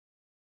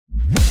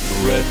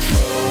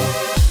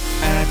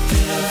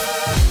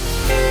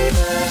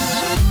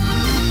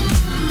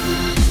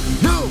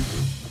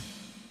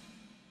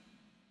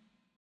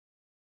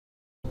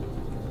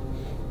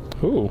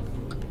Ooh.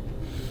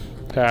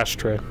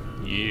 Ashtray.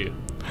 Yeah.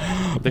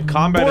 The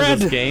combat in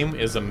this game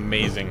is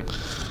amazing.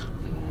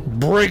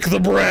 Break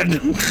the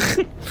bread!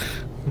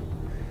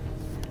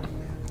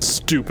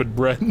 Stupid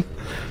bread.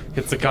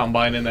 Hits the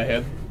combine in the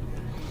head.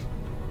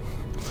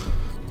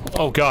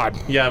 Oh god.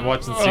 Yeah,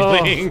 watch the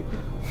ceiling.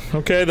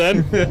 Okay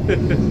then.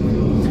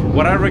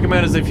 What I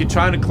recommend is if you're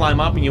trying to climb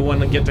up and you want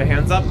to get your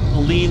hands up,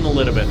 lean a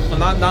little bit. Well,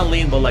 not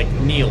lean, but like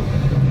kneel.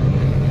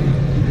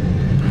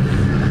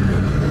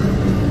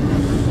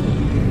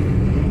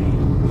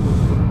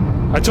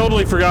 I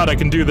totally forgot I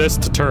can do this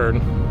to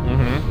turn.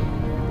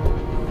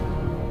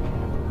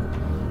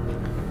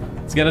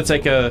 It's gonna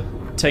take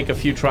a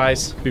few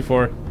tries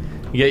before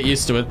you get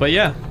used to it, but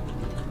yeah.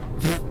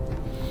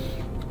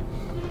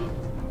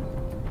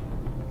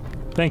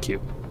 Thank you.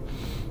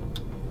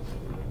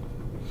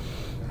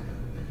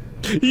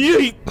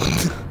 Yeet!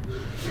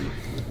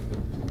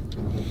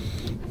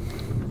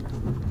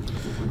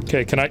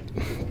 Okay, can I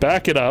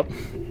back it up?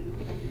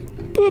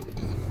 Boop.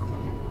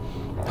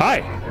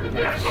 Hi.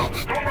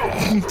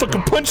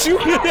 Fucking punch you.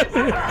 Wait,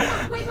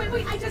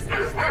 I just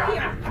got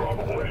here.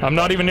 I'm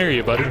not even near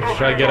you, buddy.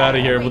 Try to get out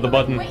of here with the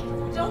button. Wait,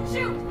 don't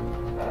shoot.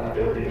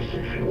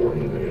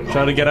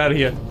 Try to get out of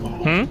here.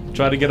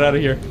 Try to get out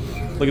of here.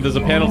 Look, there's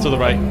a panel to the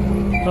right.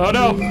 Oh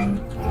no.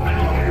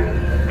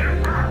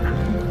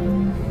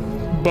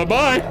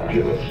 Bye-bye.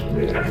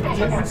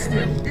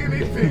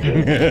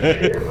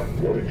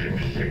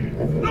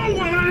 No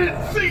one, I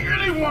didn't see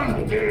anyone!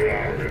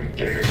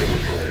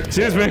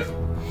 Excuse me.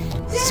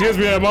 Excuse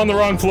me, I'm on the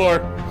wrong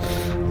floor.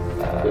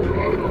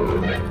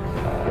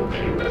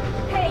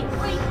 Hey,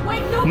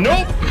 wait, no!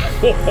 Nope!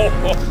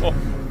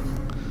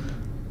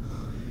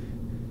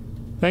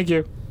 Thank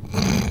you.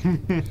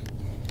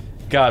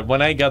 God,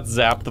 when I got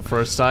zapped the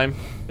first time,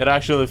 it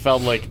actually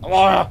felt like,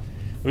 I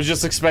was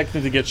just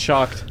expecting to get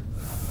shocked.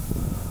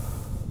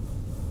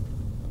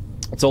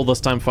 It's all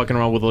this time fucking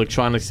around with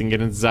electronics and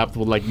getting zapped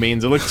with like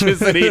mains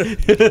electricity.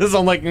 So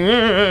I'm like,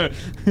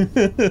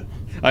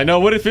 I know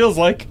what it feels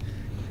like.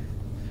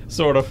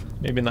 Sort of.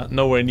 Maybe not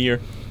nowhere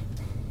near.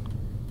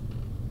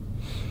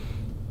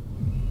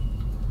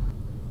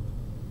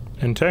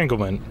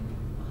 Entanglement.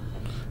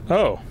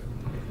 Oh.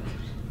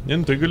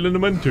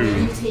 Entanglement 2. Where are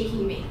you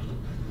taking me?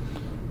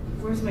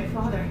 Where's my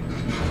father?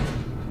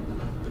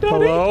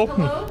 Hello?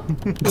 Hello?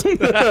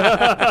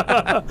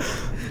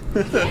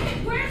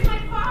 Where's my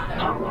father?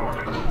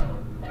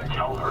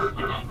 Tell her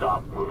to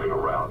stop moving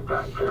around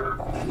back there.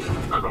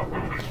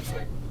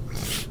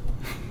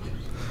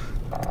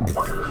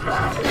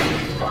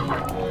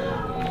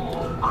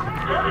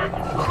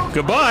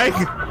 Goodbye.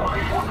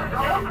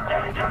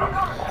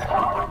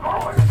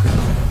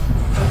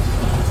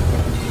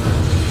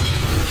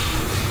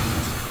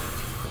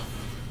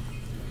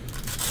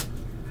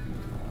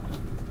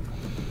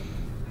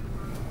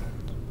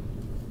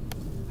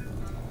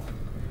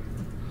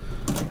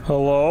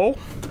 Hello?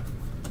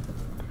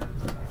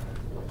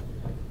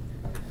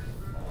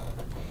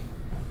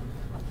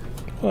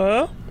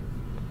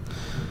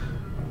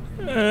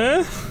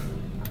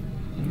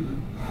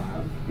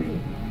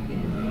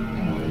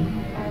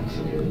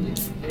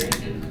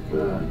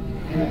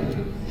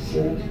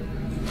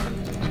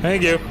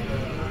 Thank you.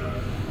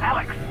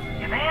 Alex,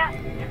 you there?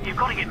 You've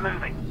got to get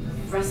moving.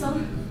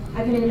 Russell?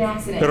 I've been in an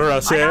accident.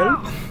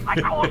 Russell?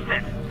 I caused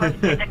it, but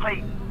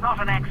technically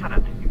not an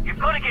accident. You've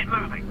got to get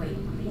moving.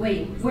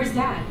 Wait, where's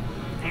Dad?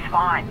 He's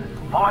fine.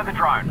 Follow the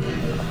drone.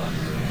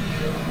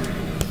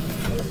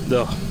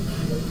 No.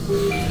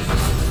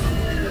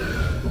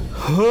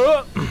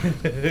 Huh?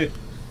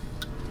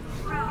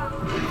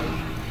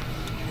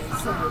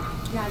 So,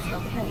 Dad's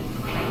okay.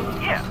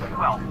 Yeah,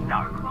 well,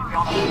 no. To be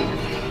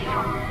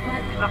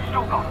honest, I've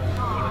still got him. He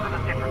was in a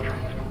different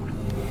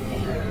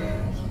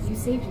transport. You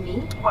saved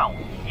me? Well,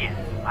 yes.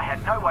 I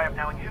had no way of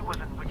knowing who was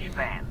in which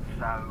van,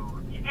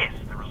 so yes,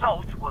 the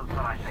result was that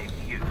I saved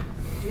you.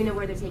 Do we know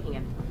where they're taking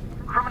him?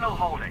 Criminal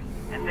holding.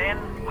 And then,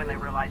 when they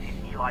realize he's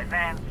Eli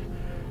Vance,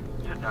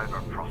 to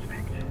Nova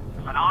Prospect.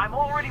 And I'm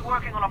already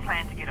working on a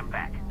plan to get him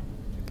back.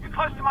 You're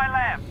close to my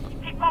lab.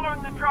 Keep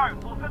following the drone.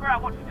 We'll figure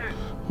out what to do.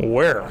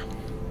 Where?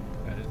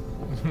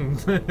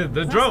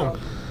 The drone.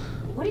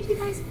 What did you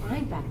guys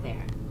find back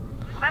there?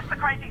 Well, that's the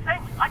crazy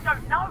thing. I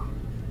don't know.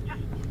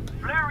 Just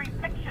blurry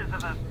pictures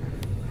of a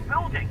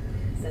building.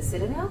 Is that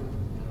Citadel?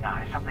 No,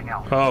 something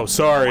else. Oh,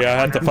 sorry, I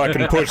had to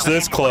fucking push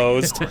this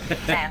closed.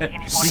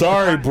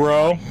 Sorry,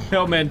 bro.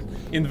 Yo, man,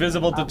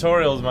 invisible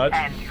tutorials, much.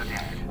 And your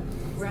dad.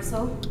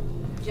 Russell?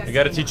 I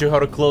gotta teach you how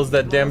to close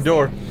that damn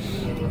door.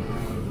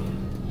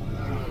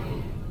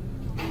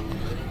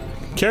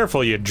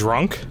 Careful, you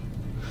drunk.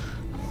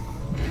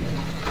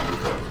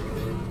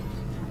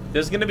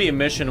 There's gonna be a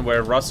mission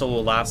where Russell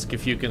will ask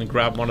if you can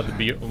grab one of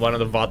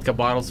the vodka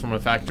bottles from a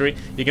factory.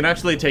 You can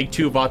actually take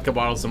 2 vodka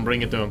bottles and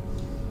bring it to him.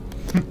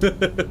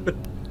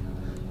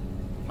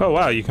 Oh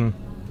wow, you can.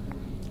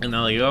 And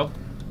there you go.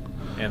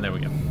 And there we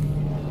go.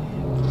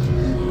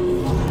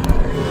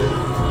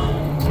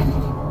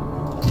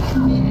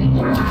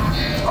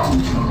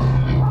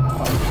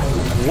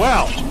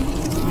 Wow.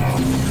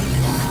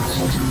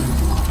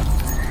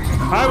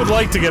 I would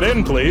like to get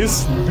in,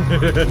 please.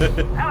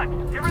 Alex,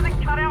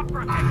 everything cut out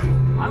for a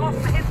second. I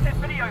lost the headset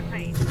video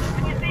feed.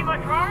 Can you see my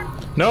drone?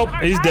 Nope, Is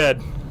it he's okay?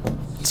 dead.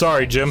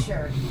 Sorry, Jim.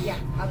 Sure. Yeah,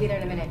 I'll be there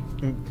in a minute.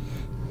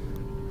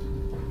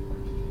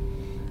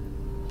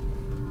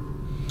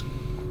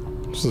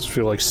 Does this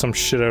feel like some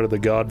shit out of The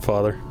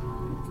Godfather?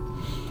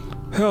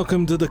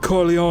 Welcome to the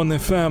Corleone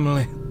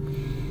family.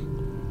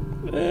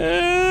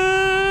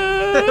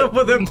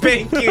 With a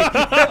pinky. Hey,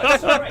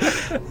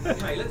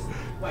 let's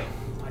wait.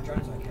 My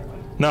drone's okay,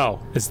 right? No,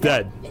 it's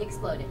dead. It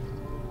exploded.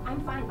 I'm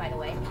fine, by the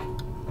way.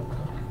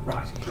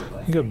 Right.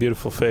 Good. You got a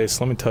beautiful face.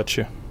 Let me touch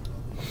you.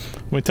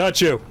 Let me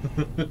touch you.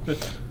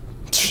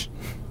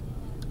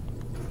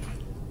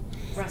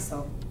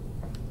 Russell,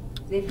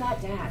 they've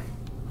got Dad.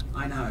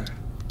 I know.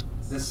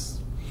 This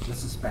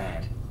is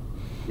bad.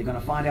 You're gonna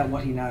find out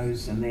what he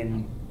knows, and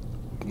then.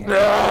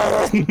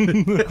 Yeah.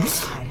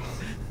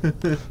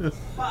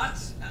 But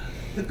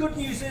the good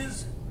news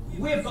is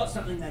we've got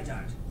something they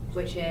don't.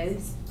 Which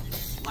is?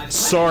 My plan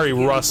Sorry, is to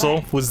get him Russell.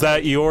 back. Was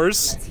that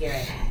yours? Let's hear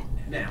it.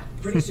 Now,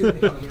 pretty soon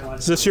they're gonna realize.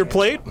 Is this your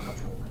plate?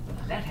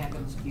 If that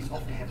happens, he's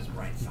off to have his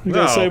brains You sucked.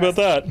 gotta No. say about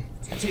that?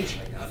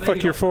 Potentially.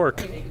 Fuck your fork.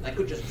 They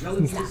could just drill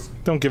into this.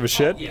 Don't give a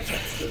shit. Yes,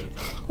 that's good.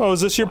 Oh,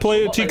 is this your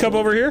plate What they teacup will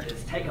over here?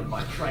 is take him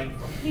by train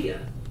from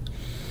here.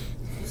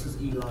 This is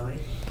Eli.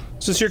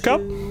 Is this your cup?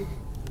 To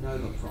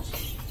Nova Crossing.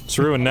 It's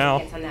ruined now.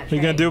 Gets on that What are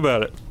you gonna train. do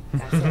about it?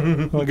 That's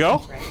it. Wanna go?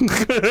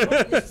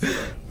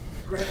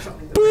 Grab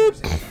something that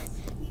Boop. represents us.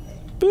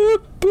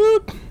 Boop,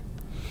 boop.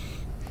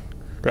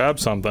 Grab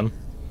something.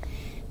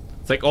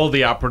 It's like all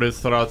the operatives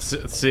throughout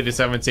City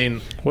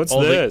 17. What's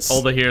all this?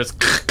 All the hears.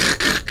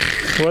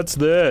 What's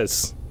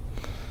this?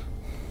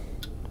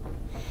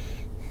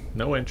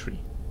 No entry.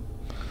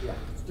 Yeah,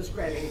 just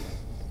grab anything.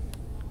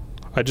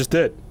 I just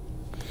did.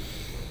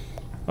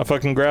 I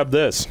fucking grabbed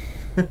this.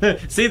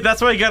 See,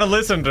 that's why you gotta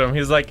listen to him.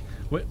 He's like,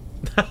 what?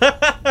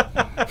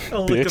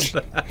 Oh, look Bitch.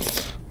 at that.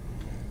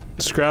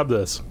 Just grab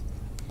this.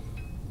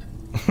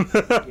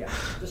 Yeah,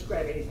 just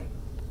grab anything.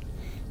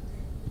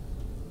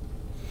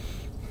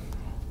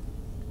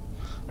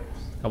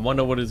 I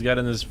wonder what he's got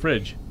in his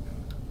fridge.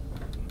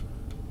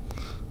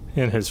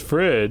 In his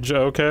fridge?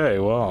 Okay,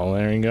 well,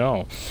 there you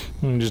go.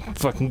 Just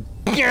fucking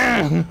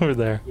over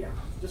there. Yeah,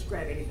 just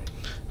grab anything.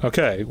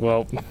 Okay,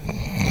 well,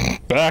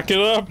 back it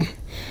up.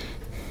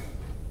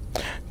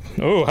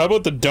 Oh, how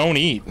about the don't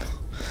eat?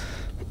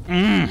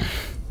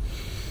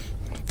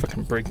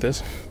 Fucking break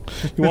this.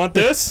 You want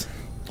this?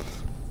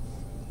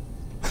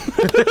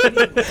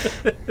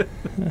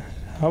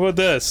 How about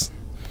this?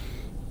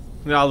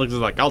 And Alex is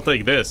like, I'll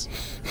take this.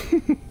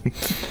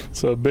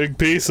 It's a big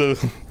piece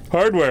of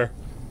hardware.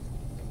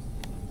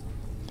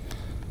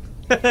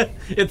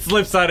 It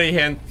slips out of your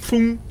hand.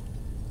 Boom.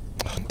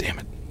 Oh, damn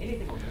it.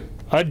 Anything will do.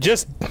 I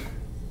just...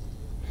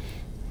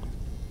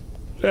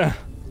 Yeah.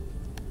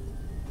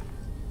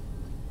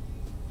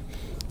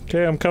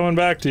 Okay, I'm coming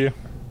back to you.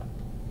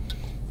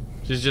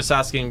 She's just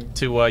asking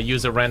to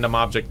use a random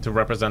object to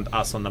represent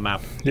us on the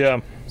map.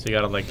 Yeah. So you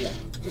gotta like, Yeah,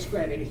 just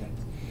grab anything.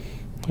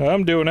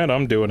 I'm doing it,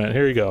 I'm doing it.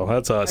 Here you go.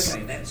 That's us.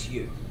 Okay, that's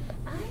you.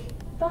 I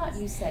thought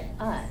you said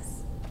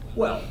us.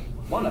 Well,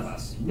 one of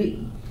us,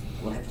 me,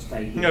 will have to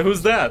stay here. yeah,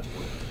 who's that?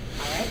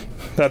 All right?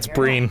 That's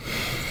Breen.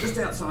 Just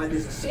outside,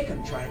 there's a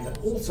second train that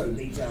also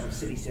leads out of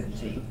City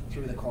 17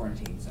 through the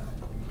quarantine zone.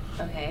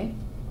 Okay.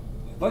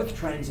 Both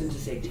trains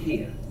intersect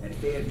here at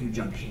Fairview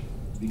Junction.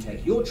 You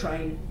take your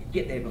train,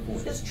 get there before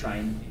this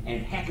train,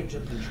 and hack into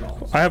the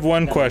controls. I have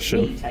one Then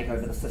question. we take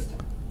over the system.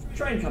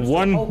 Train comes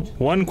One- to a halt,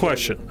 one we deal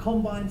question. with the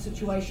combine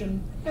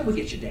situation, and we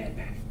get your dad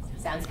back.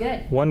 Sounds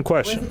good. One Where's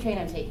question. the train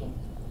I'm taking?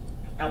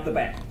 Out the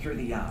back, through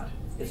the yard.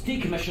 It's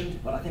decommissioned,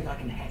 but I think I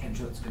can hack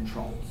into its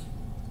controls.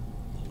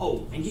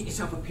 Oh, and get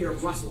yourself a pair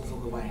of Russells on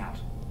the way out.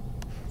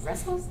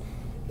 Russell's?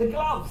 The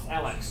gloves,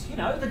 Alex. You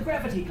know, the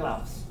gravity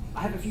gloves.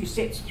 I have a few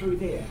sets through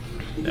there.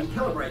 You can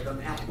calibrate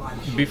them out by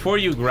the shop. Before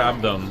you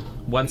grab them,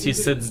 once he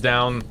sits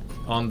down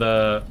on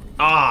the...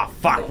 Ah,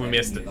 fuck, we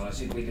missed it. I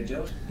said we could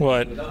do it.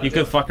 What? You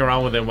could fuck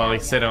around with him while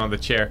he's sitting on the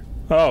chair.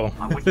 Oh.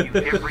 I'm with you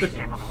every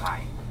step of the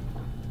way.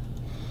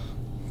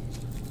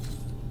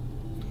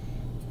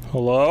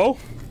 Hello?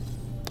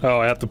 Oh,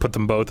 I have to put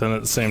them both in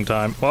at the same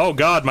time. Oh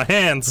god, my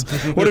hands!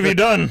 What have you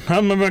done?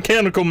 I'm a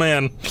mechanical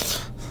man.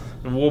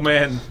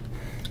 Woman.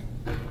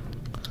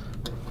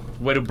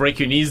 Way to break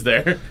your knees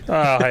there.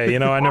 Oh, hey, you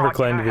know, I never Alright,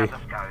 claimed you know to be.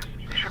 how this goes.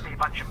 There should be a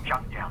bunch of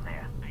junk down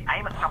there.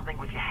 Aim at something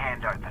with your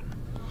hand open.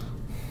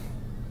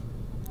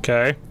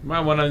 Okay.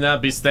 Might want to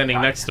not be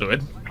standing next to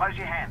it. Close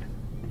your hand.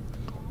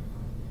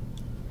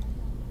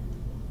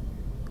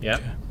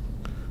 Yep.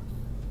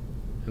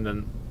 And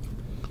then...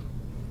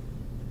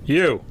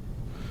 You.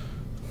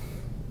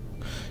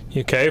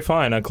 Okay,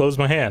 fine. I close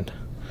my hand.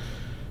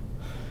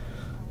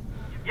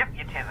 Yep,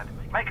 you're tethered.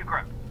 Make a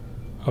grip.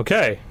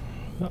 Okay.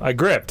 I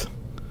gripped.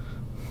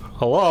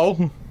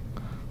 Hello?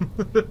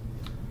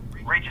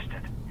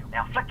 Registered.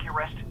 Now flick your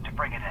wrist to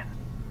bring it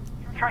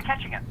in. Try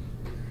catching it.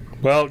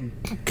 Well,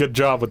 good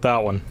job with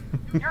that one.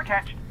 You're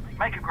attached.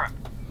 Make a grip.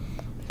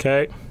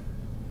 Okay.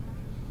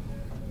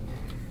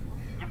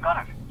 You've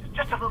got it.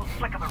 Just a little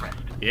flick of the wrist.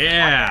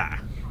 Yeah.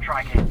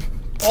 Try again.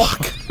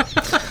 Fuck.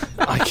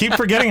 I keep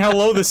forgetting how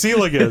low the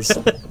ceiling is.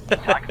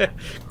 Right,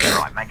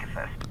 make it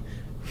first.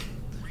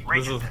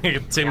 This is like a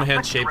Tim Now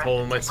Hand flick the shaped wrist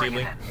hole in my and bring it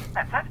ceiling. in.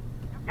 That's it.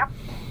 Yep.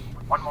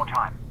 One more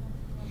time.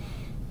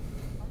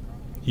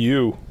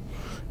 You.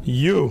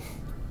 You've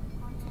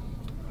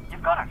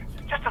got it.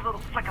 Just a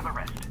little flick of the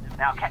wrist.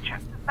 Now catch it.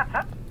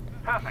 That's it.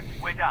 Perfect.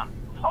 We're done.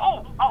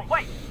 Oh,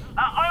 wait.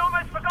 I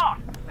almost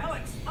forgot.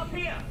 Alex, up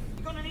here!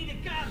 You're gonna need a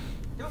gun!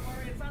 Don't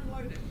worry, it's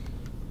unloaded.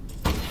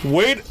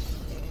 Wait.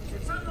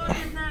 It's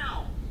unloaded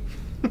now!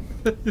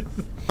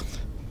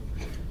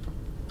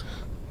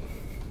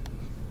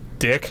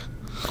 Dick.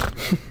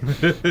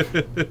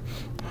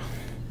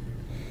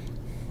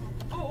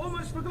 Oh,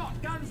 almost forgot.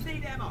 Guns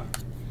need ammo.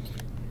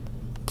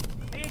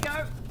 Here you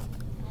go.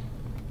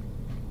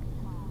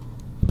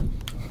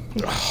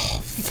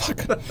 Oh, fuck.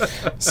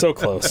 So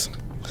close.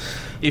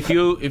 If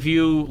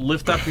you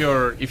lift up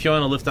your, if you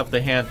want to lift up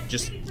the hand,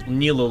 just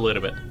kneel a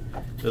little bit.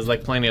 There's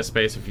like plenty of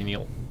space if you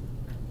kneel.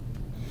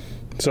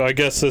 So I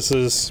guess this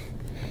is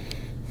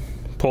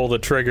pull the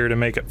trigger to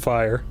make it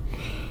fire.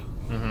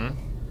 Mm-hmm.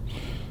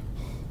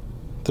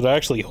 Did I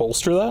actually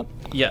holster that?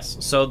 Yes.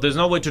 So there's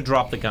no way to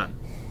drop the gun.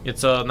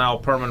 It's now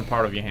a permanent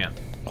part of your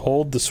hand.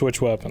 Hold to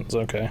switch weapons.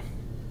 Okay.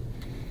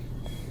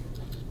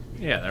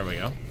 Yeah, there we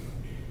go.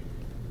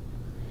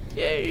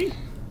 Yay!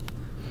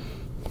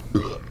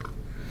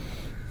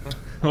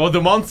 Oh,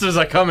 the monsters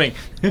are coming!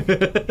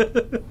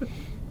 That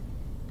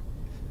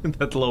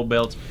low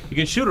belt. You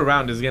can shoot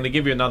around, it's gonna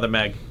give you another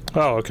mag.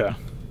 Oh, okay.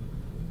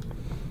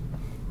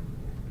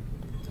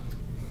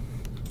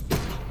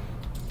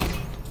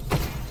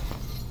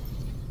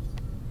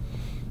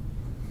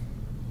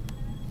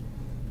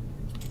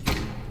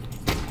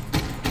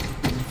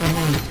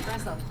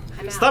 Russell,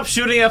 I'm out. Stop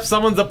shooting up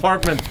someone's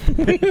apartment!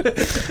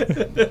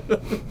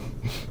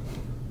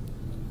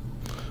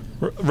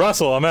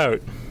 Russell, I'm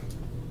out.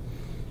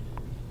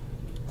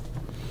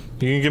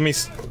 You can give me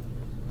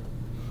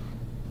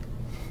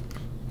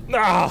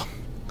Ah!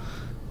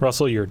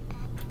 Russell, you're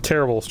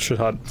terrible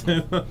shot.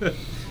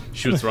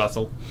 Shoots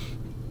Russell.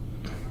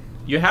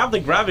 You have the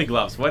gravity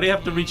gloves, why do you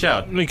have to reach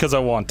out? Because I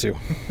want to.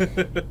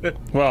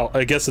 Well,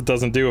 I guess it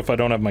doesn't do if I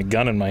don't have my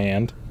gun in my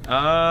hand.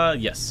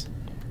 Yes.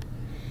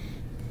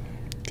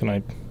 Can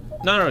I?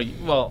 No,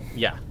 well,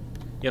 yeah.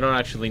 You don't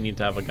actually need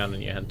to have a gun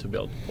in your hand to be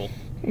able to pull.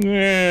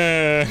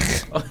 Yeah.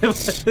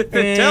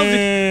 It tells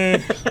you.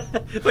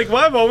 Like,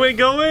 why won't we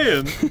go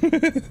in?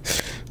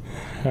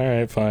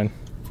 Alright, fine.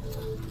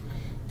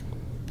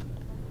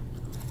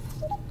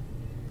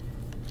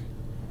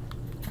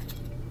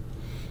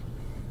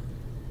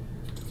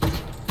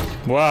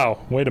 Wow,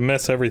 way to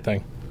miss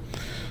everything.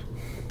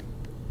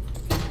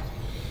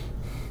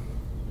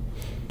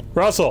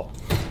 Russell,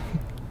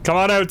 come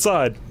on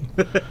outside.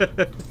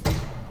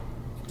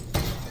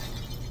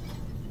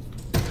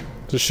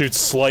 Just shoot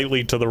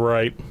slightly to the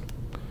right.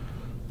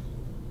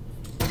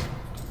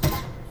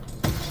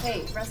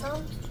 Hey,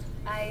 Russell,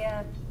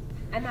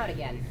 I'm out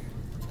again.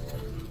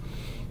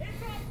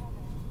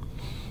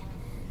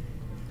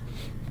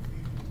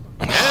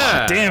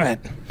 Yeah. Damn it.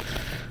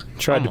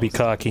 Tried to be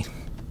cocky.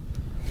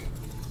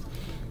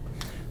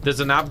 There's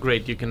an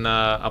upgrade you can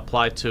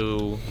apply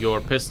to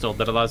your pistol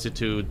that allows you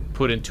to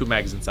put in 2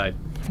 mags inside.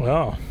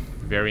 Oh.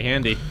 Very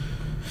handy.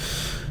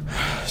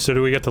 So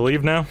do we get to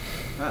leave now?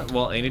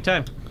 Well,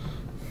 anytime.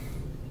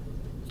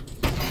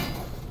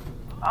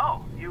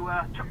 Oh, you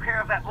took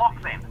care of that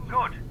lock then.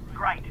 Good.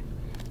 Great.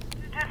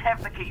 Did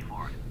have the key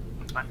for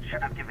it, but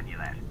should have given you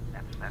that.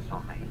 That's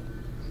on me.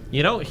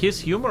 You know,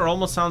 his humor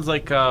almost sounds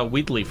like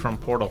Wheatley from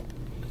Portal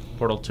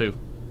 2.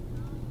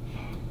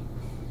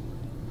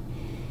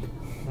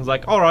 I was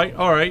like,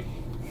 alright.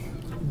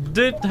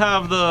 Did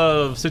have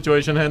the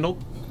situation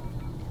handled.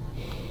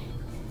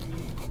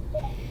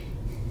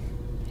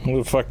 Where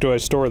the fuck do I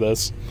store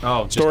this?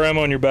 Oh, Store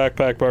ammo in your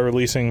backpack by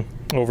releasing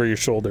over your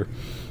shoulder.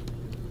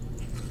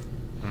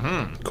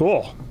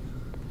 Cool.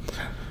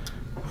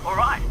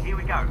 Alright, here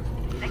we go.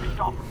 Next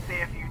stop,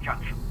 Fairview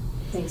Junction.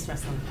 Thanks,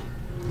 Russell.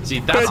 See,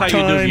 that's how you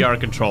Bedtime. do VR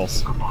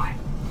controls. Goodbye.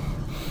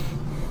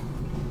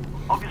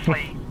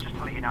 Obviously, just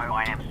to let you know,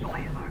 I am still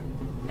here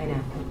though. I know.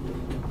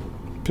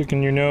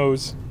 Picking your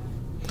nose.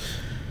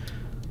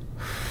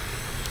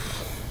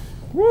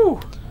 Woo!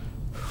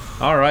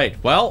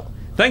 Alright, well,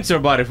 thanks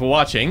everybody for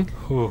watching.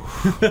 Ooh.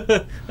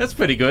 That's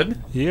pretty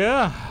good.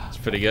 Yeah. That's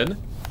pretty good.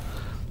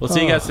 We'll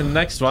see you guys in the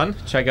next one.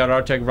 Check out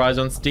our Tech Rise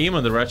on Steam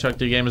and the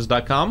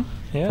retroactivegamers.com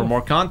Yeah. for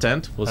more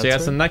content. We'll see you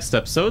That's guys in the next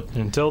episode.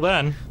 Until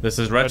then, This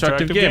is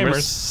Retroactive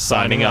Gamers,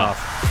 signing off.